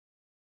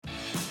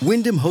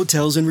Wyndham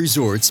Hotels and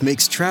Resorts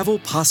makes travel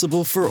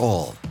possible for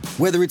all.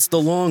 Whether it's the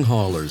long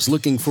haulers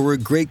looking for a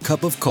great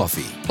cup of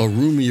coffee, a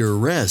roomier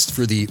rest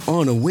for the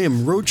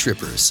on-a-whim road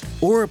trippers,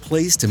 or a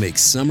place to make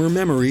summer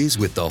memories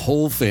with the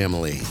whole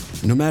family.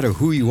 No matter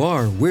who you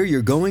are, where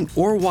you're going,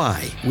 or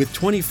why, with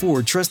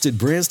 24 trusted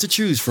brands to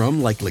choose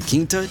from like La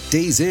Quinta,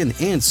 Days Inn,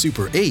 and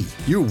Super 8,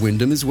 your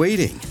Wyndham is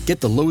waiting.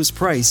 Get the lowest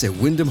price at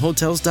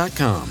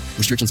WyndhamHotels.com.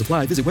 Restrictions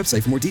apply. Visit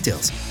website for more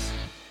details.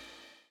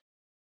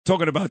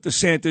 Talking about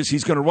DeSantis,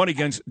 he's going to run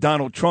against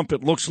Donald Trump,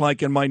 it looks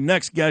like. And our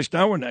next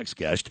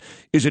guest,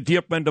 is a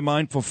dear friend of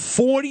mine for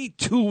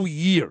 42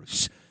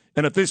 years.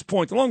 And at this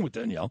point, along with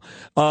Danielle,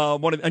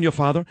 and your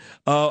father,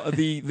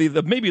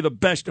 maybe the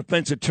best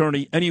defense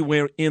attorney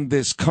anywhere in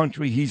this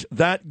country. He's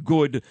that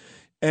good.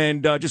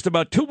 And just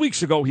about 2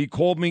 weeks ago, he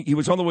called me. He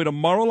was on the way to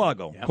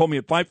Mar-a-Lago. Yep. Called me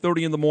at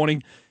 5:30 in the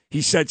morning.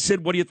 He said,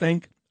 Sid, what do you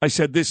think? I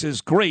said, this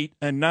is great.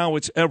 And now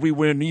it's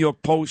everywhere. New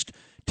York Post,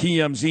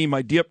 TMZ,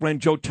 my dear friend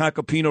Joe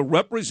Tacopina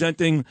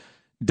representing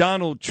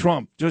Donald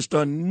Trump. Just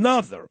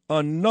another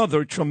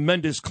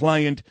tremendous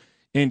client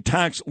in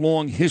tax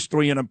long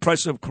history and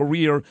impressive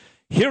career.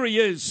 Here he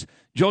is,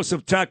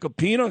 Joseph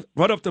Tacopina.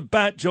 Right off the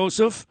bat,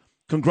 Joseph,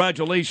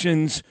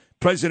 congratulations.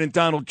 President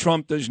Donald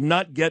Trump does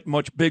not get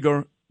much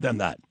bigger than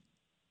that.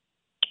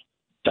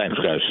 Thanks,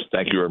 guys.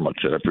 Thank you very much.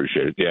 I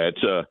appreciate it. Yeah,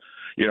 it's,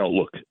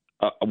 look,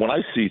 when I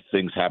see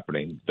things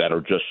happening that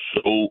are just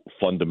so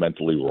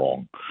fundamentally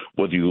wrong,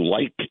 whether you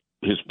like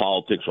his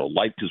politics or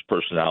like his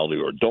personality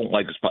or don't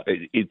like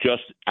it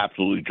just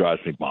absolutely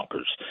drives me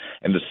bonkers.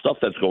 And the stuff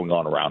that's going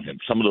on around him,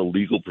 some of the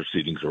legal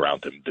proceedings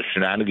around him, the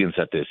shenanigans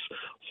that this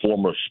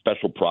former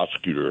special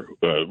prosecutor,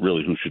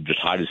 really, who should just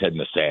hide his head in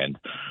the sand.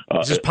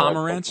 Is this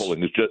Pomerantz?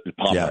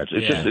 Pomerantz.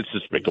 Yeah. It's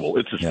despicable.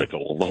 It's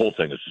despicable. The whole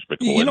thing is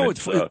despicable. You know,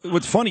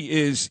 what's funny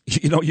is,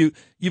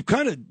 you've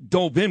kind of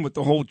dove in with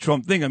the whole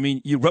Trump thing. I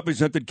mean, you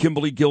represented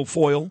Kimberly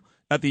Guilfoyle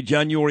at the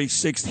January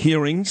 6th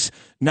hearings.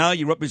 Now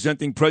you're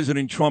representing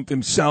President Trump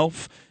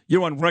himself.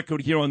 You're on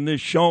record here on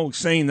this show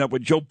saying that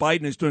what Joe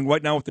Biden is doing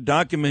right now with the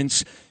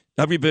documents,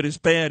 every bit as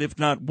bad, if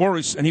not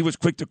worse. And he was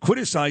quick to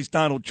criticize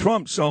Donald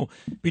Trump. So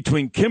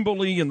between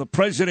Kimberly and the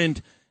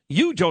president,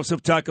 you,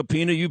 Joseph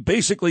Tacopina, you've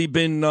basically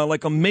been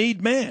like a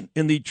made man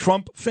in the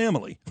Trump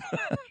family.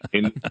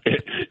 in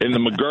the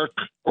McGurk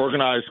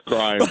organized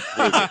crime.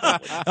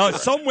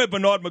 Somewhere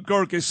Bernard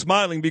McGurk is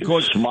smiling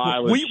because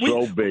we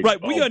so big.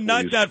 Right, we are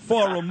not that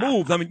far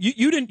removed. I mean,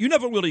 you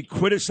never really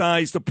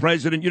criticized the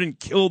president. You didn't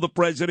kill the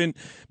president,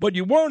 but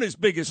you weren't his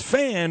biggest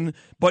fan.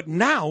 But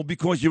now,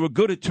 because you're a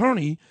good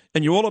attorney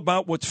and you're all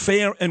about what's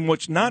fair and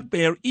what's not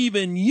fair,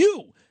 even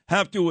you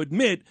have to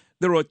admit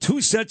there are two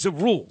sets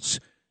of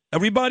rules.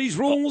 Everybody's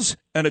rules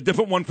and a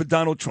different one for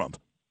Donald Trump.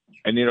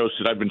 And,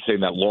 Sid, I've been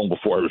saying that long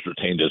before I was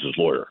retained as his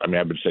lawyer. I mean,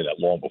 I've been saying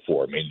that long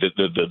before. I mean,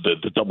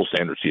 the double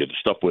standards here, the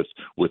stuff with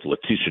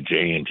Letitia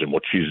James and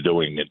what she's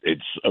doing,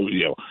 it's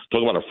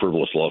talk about a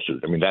frivolous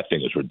lawsuit. I mean, that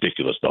thing is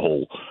ridiculous. The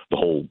whole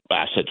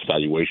assets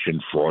valuation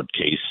fraud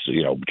case,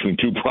 between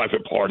two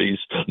private parties,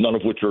 none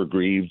of which are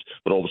aggrieved,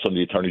 but all of a sudden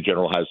the Attorney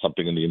General has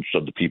something in the interest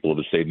of the people of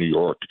the state of New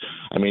York.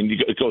 I mean,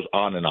 it goes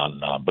on and on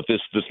and on. But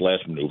this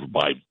last maneuver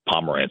by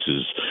Pomerantz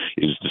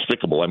is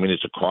despicable. I mean,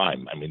 it's a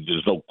crime. I mean,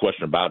 there's no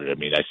question about it. I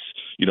mean,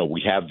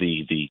 we have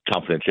the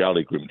confidentiality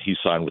agreement he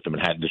signed with the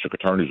Manhattan District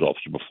Attorney's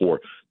Office before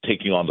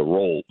taking on the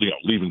role,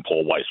 leaving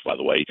Paul Weiss, by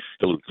the way,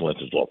 Hillary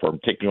Clinton's law firm,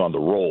 taking on the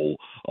role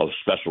of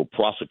special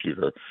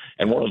prosecutor.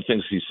 And one of the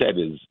things he said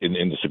is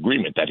in this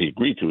agreement that he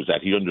agreed to is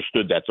that he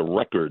understood that the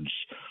records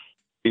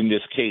in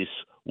this case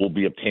will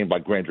be obtained by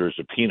grand jury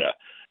subpoena.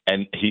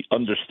 And he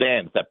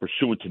understands that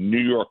pursuant to New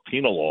York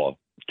penal law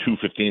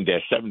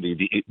 215-70,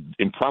 the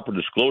improper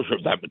disclosure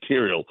of that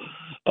material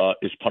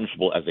is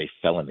punishable as a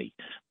felony.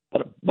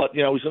 But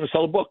he's going to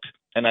sell a book.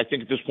 And I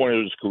think at this point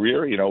in his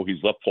career,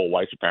 he's left Paul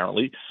Weiss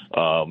apparently,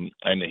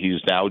 and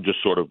he's now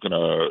just sort of going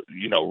to,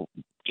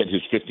 get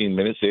his 15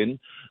 minutes in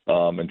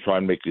and try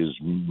and make as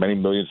many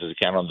millions as he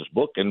can on this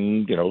book.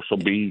 And, damn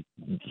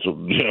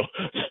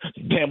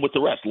with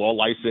the rest. Law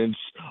license,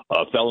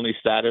 felony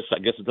status, I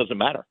guess it doesn't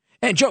matter.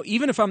 And, Joe,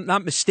 even if I'm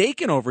not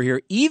mistaken over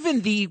here,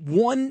 even the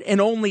one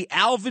and only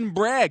Alvin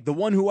Bragg, the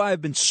one who I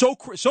have been so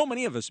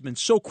many of us have been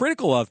so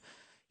critical of,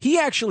 he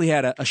actually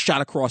had a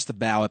shot across the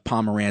bow at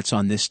Pomerantz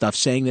on this stuff,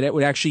 saying that it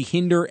would actually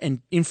hinder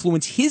and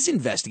influence his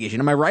investigation.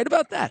 Am I right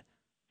about that?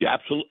 Yeah,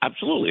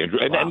 absolutely, Andrew.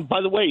 And, and by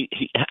the way,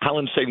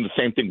 Alan's saying the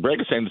same thing. Bragg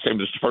is saying the same.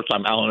 This is the first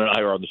time Alan and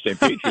I are on the same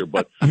page here.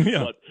 But, but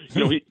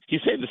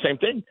he's saying the same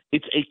thing.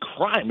 It's a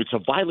crime. It's a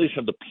violation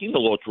of the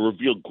penal law to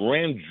reveal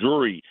grand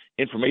jury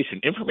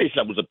information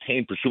that was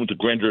obtained pursuant to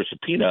grand jury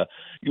subpoena.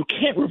 You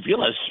can't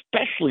reveal,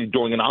 especially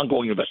during an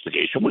ongoing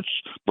investigation, which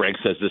Bragg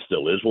says this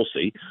still is. We'll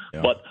see.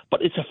 Yeah.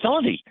 But it's a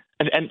felony.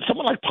 And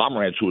someone like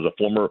Pomerantz, who was a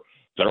former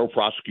federal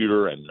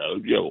prosecutor and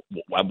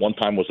at one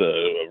time was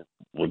a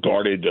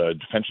regarded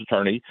defense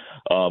attorney,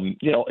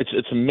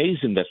 it's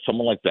amazing that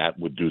someone like that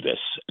would do this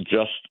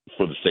just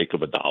for the sake of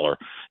 $1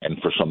 and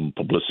for some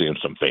publicity and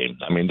some fame.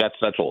 I mean, that's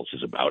all this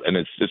is about, and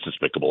it's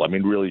despicable. I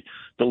mean, really,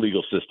 the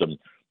legal system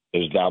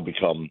has now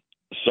become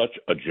such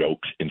a joke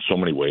in so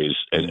many ways,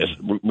 and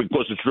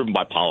because it's driven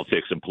by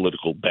politics and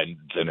political bends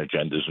and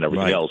agendas and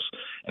everything else,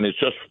 and it's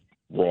just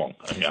wrong.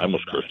 I mean, I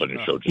almost cursed on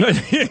your show.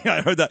 Yeah,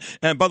 I heard that.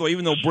 And by the way,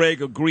 even though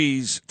Bragg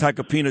agrees,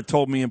 Tacopina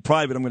told me in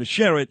private, I'm going to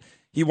share it.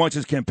 He wants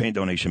his campaign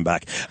donation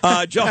back.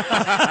 Joe.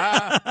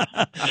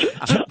 I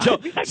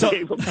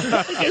gave him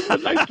a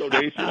nice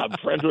donation. I'm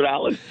friends with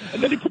Alan.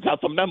 And then he puts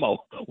out some memo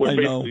where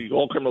basically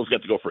all criminals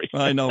get to go free.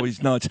 I know,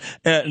 he's nuts.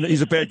 And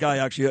he's a bad guy,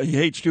 actually. He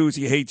hates Jews.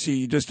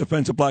 He just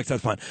defends the blacks.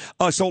 That's fine.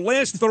 So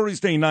last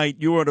Thursday night,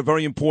 you were at a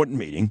very important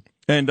meeting.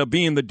 And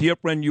being the dear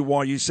friend you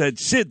are, you said,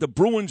 Sid, the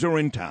Bruins are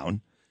in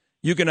town.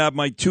 You can have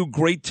my 2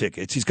 great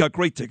tickets. He's got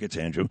great tickets,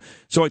 Andrew.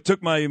 So I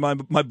took my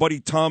buddy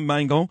Tom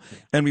Mango,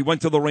 and we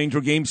went to the Ranger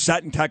game,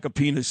 sat in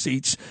Tacopina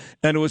seats,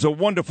 and it was a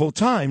wonderful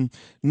time.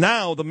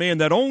 Now, the man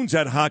that owns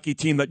that hockey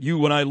team that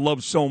you and I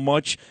love so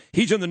much,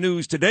 he's in the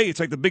news today. It's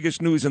like the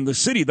biggest news in the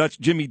city. That's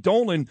Jimmy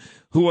Dolan,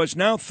 who has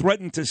now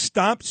threatened to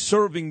stop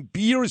serving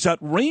beers at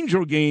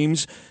Ranger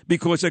games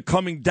because they're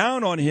coming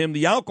down on him,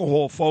 the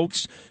alcohol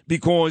folks,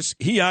 because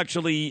he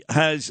actually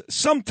has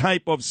some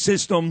type of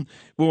system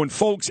where when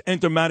folks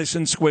enter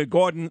Madison Square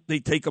Garden, they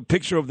take a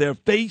picture of their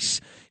face,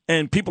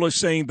 and people are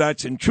saying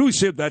that's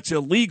intrusive, that's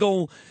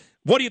illegal.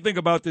 What do you think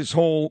about this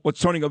whole,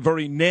 what's turning a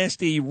very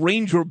nasty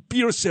Ranger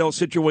beer sale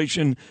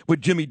situation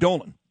with Jimmy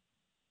Dolan?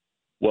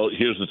 Well,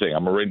 here's the thing.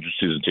 I'm a Rangers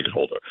season ticket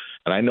holder.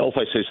 And I know if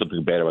I say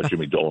something bad about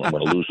Jimmy Dolan, I'm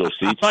going to lose those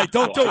seats. All right,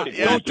 don't do it.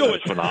 Don't do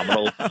it.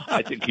 Phenomenal.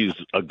 I think he's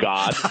a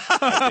god.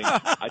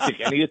 I think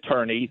any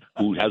attorney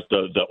who has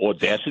the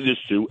audacity to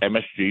sue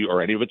MSG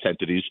or any of its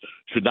entities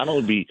should not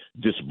only be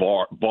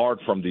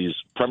barred from these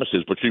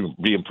premises, but should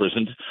be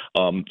imprisoned.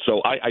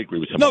 So I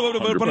agree with him. No,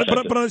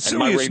 but on a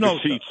serious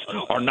note, seats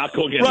are not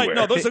going anywhere. Right,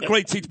 no, those are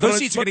great seats. Those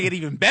seats are going to get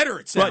even better,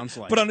 it sounds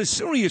like. But on a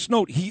serious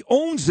note, he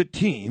owns the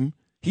team.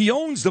 He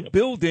owns the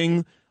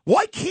building.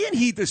 Why can't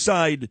he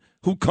decide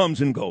who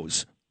comes and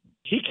goes?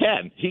 He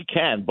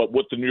can. But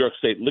what the New York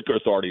State Liquor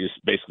Authority is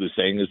basically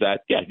saying is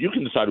that, yeah, you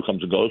can decide who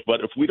comes and goes.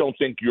 But if we don't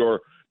think you're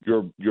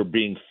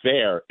being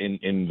fair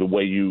in the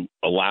way you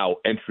allow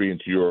entry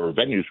into your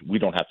venues, we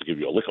don't have to give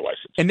you a liquor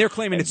license. And they're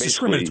claiming it's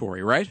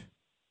discriminatory, right?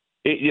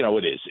 It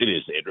is,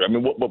 Andrew. I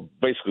mean,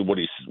 basically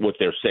what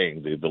they're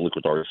saying, the liquor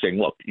authority is saying,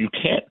 look, you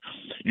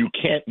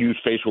can't use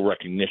facial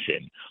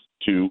recognition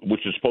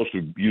which is supposed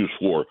to be used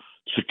for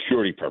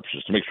security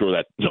purposes to make sure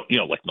that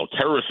like no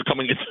terrorists are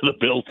coming into the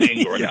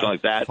building or anything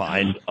like that.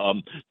 Fine.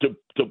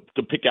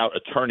 To pick out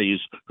attorneys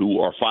who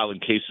are filing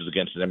cases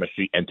against an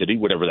MSG entity,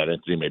 whatever that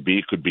entity may be.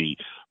 It could be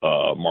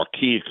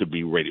Marquee, it could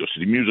be Radio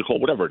City Music Hall,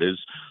 whatever it is.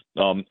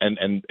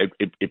 And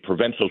it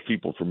prevents those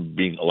people from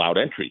being allowed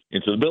entry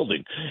into the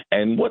building.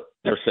 And what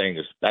they're saying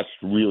is that's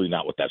really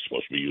not what that's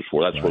supposed to be used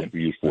for. That's supposed to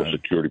be used for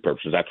security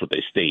purposes. That's what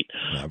they state.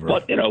 Never.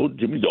 But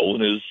Jimmy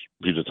Dolan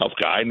he's a tough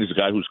guy, and he's a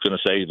guy who's going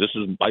to say,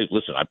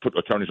 listen, I put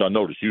attorneys on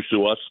notice. You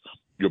sue us,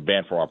 you're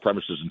banned from our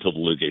premises until the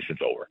litigation's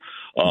over.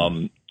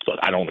 So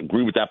I don't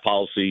agree with that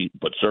policy,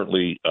 but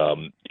certainly,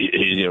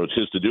 it's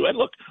his to do. And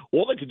look,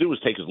 all they could do is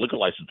take his liquor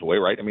license away,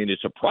 right? I mean,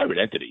 it's a private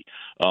entity,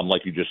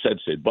 like you just said,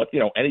 Sid. But,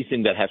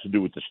 anything that has to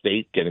do with the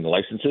state getting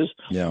licenses,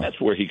 that's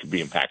where he could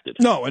be impacted.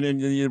 No, and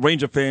then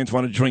Ranger fans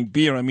want to drink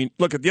beer. I mean,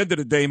 look, at the end of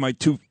the day, my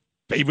 2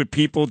 favorite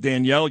people,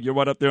 Danielle, you're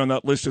right up there on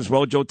that list as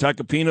well. Joe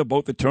Tacopina,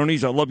 both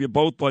attorneys. I love you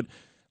both, but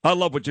I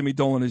love what Jimmy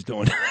Dolan is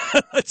doing.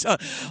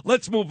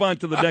 Let's move on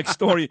to the next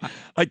story.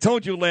 I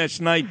told you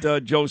last night,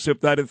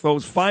 Joseph, that if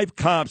those 5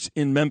 cops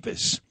in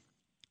Memphis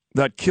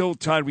that killed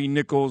Tyree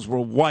Nichols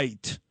were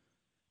white,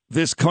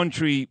 this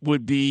country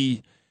would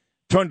be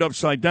turned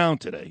upside down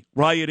today.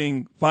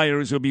 Rioting,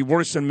 fires would be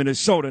worse than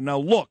Minnesota. Now,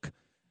 look,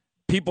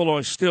 people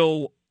are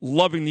still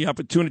loving the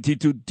opportunity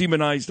to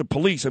demonize the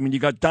police. I mean, you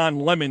got Don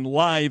Lemon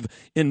live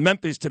in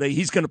Memphis today.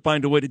 He's going to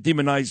find a way to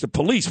demonize the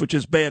police, which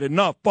is bad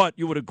enough. But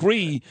you would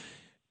agree,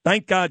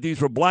 thank God these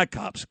were black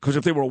cops, because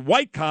if they were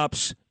white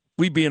cops,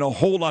 we'd be in a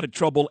whole lot of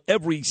trouble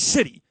every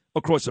city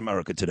across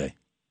America today.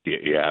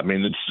 Yeah, I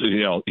mean, it's,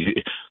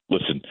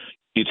 listen,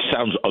 it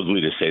sounds ugly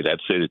to say that,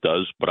 Sid, it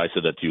does, but I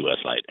said that to you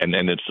last night. And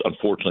it's,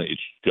 unfortunately,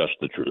 it's just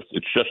the truth.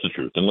 It's just the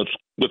truth. And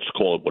let's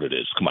call it what it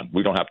is. Come on.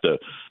 We don't have to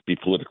be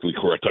politically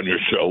correct on your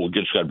show. We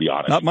just got to be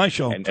honest. Not my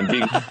show. And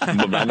being,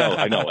 I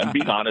know. And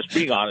being honest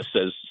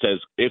says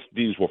if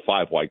these were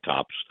 5 white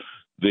cops,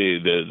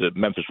 the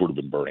Memphis would have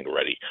been burning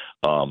already.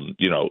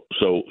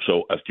 So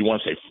if you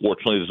want to say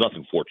fortunately, there's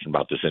nothing fortunate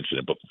about this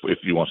incident, but if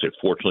you want to say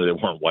fortunately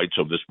they weren't white,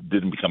 so this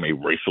didn't become a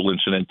racial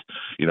incident,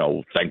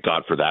 thank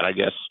God for that, I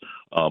guess.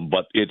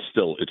 But it's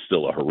still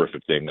a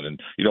horrific thing.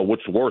 And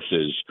what's worse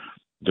is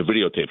the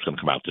videotape's going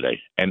to come out today.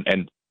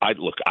 And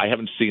I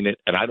haven't seen it,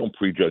 and I don't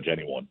prejudge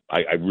anyone.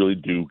 I really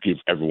do give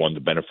everyone the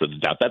benefit of the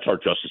doubt. That's our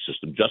justice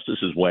system.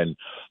 Justice is when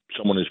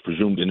someone is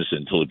presumed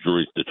innocent until a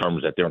jury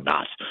determines that they're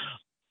not.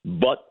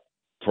 But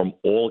from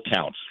all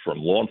accounts, from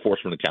law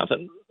enforcement accounts,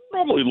 and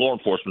normally law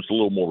enforcement's a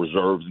little more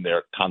reserved in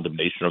their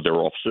condemnation of their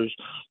officers,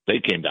 they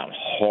came down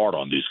hard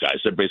on these guys.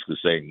 They're basically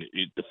saying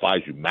it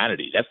defies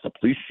humanity. That's the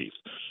police chief.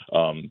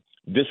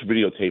 This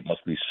videotape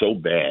must be so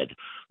bad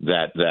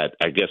that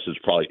I guess is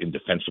probably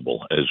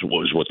indefensible, is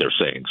what they're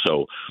saying.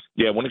 So,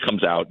 yeah, when it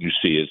comes out, you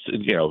see it's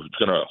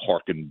going to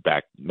harken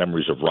back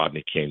memories of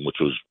Rodney King, which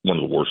was one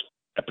of the worst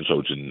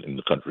episodes in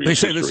the country. They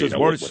say this is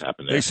worse. What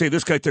happened there. They say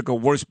this guy took a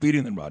worse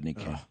beating than Rodney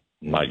King.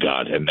 My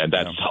God, and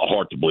that's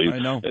hard to believe. I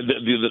know.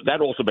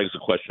 That also begs the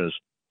question: is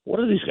what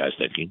are these guys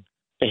thinking?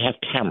 They have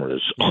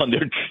cameras on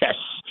their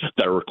chests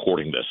that are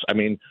recording this. I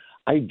mean,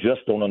 I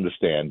just don't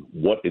understand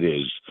what it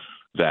is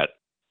that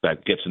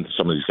gets into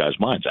some of these guys'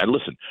 minds. And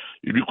listen,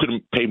 you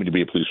couldn't pay me to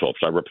be a police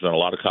officer. I represent a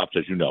lot of cops,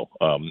 as you know.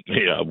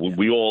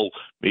 We all,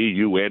 me,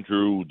 you,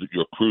 Andrew,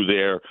 your crew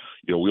there,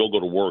 we all go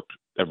to work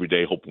every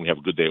day hoping we have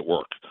a good day at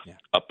work. Yeah.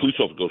 A police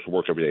officer goes to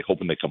work every day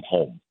hoping they come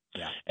home.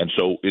 Yeah. And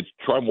so it's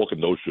try and walk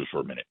in those shoes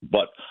for a minute.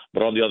 But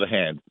on the other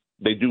hand,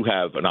 they do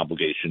have an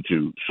obligation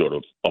to sort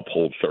of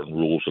uphold certain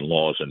rules and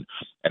laws. And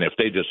if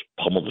they just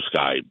pummel this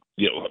guy,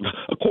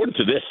 according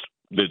to this,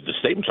 the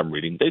statements I'm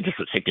reading, they just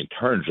were taking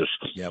turns just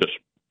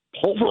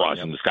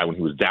pulverizing this guy when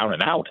he was down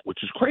and out,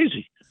 which is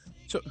crazy.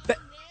 So,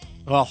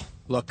 well,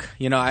 look,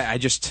 I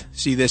just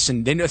see this,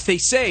 and then if they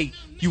say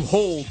you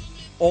hold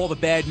all the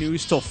bad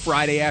news till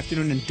Friday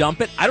afternoon and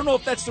dump it, I don't know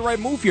if that's the right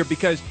move here,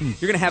 because you're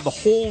going to have the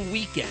whole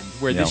weekend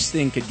where this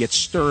thing could get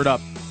stirred up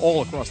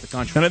all across the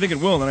country. And I think it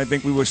will, and I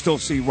think we will still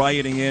see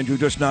rioting, Andrew,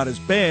 just not as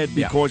bad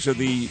because of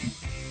the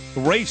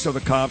race of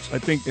the cops. I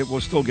think it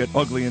will still get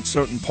ugly in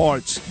certain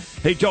parts.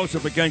 Hey,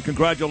 Joseph, again,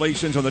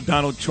 congratulations on the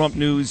Donald Trump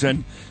news,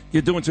 and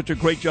you're doing such a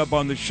great job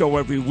on the show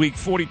every week.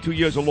 42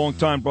 years, a long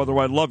time, brother.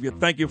 I love you.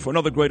 Thank you for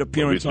another great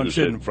appearance on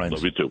Sid and Friends.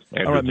 Love you too.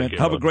 Andrew, all right, man.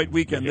 Have a great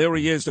weekend. There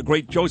he is, the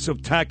great Joseph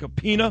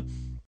Tacopina.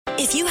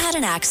 If you had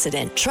an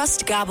accident,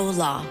 trust Gabo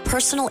Law,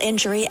 personal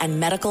injury and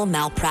medical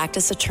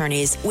malpractice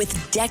attorneys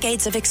with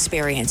decades of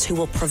experience who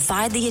will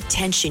provide the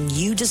attention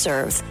you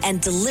deserve and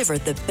deliver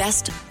the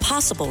best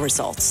possible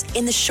results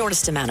in the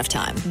shortest amount of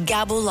time.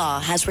 Gabo Law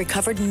has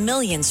recovered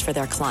millions for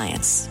their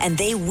clients, and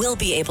they will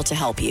be able to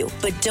help you.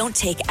 But don't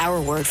take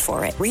our word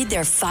for it. Read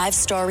their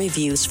 5-star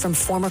reviews from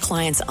former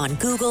clients on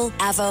Google,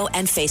 Avo,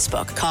 and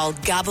Facebook. Call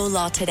Gabo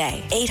Law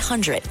today,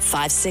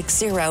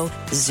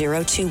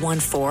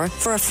 800-560-0214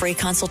 for a free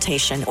consultation,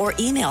 or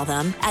email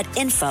them at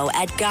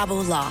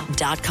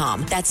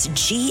info@gabolaw.com. That's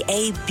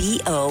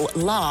GABO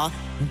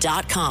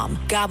law.com.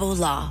 Gabo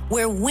Law,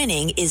 where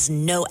winning is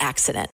no accident.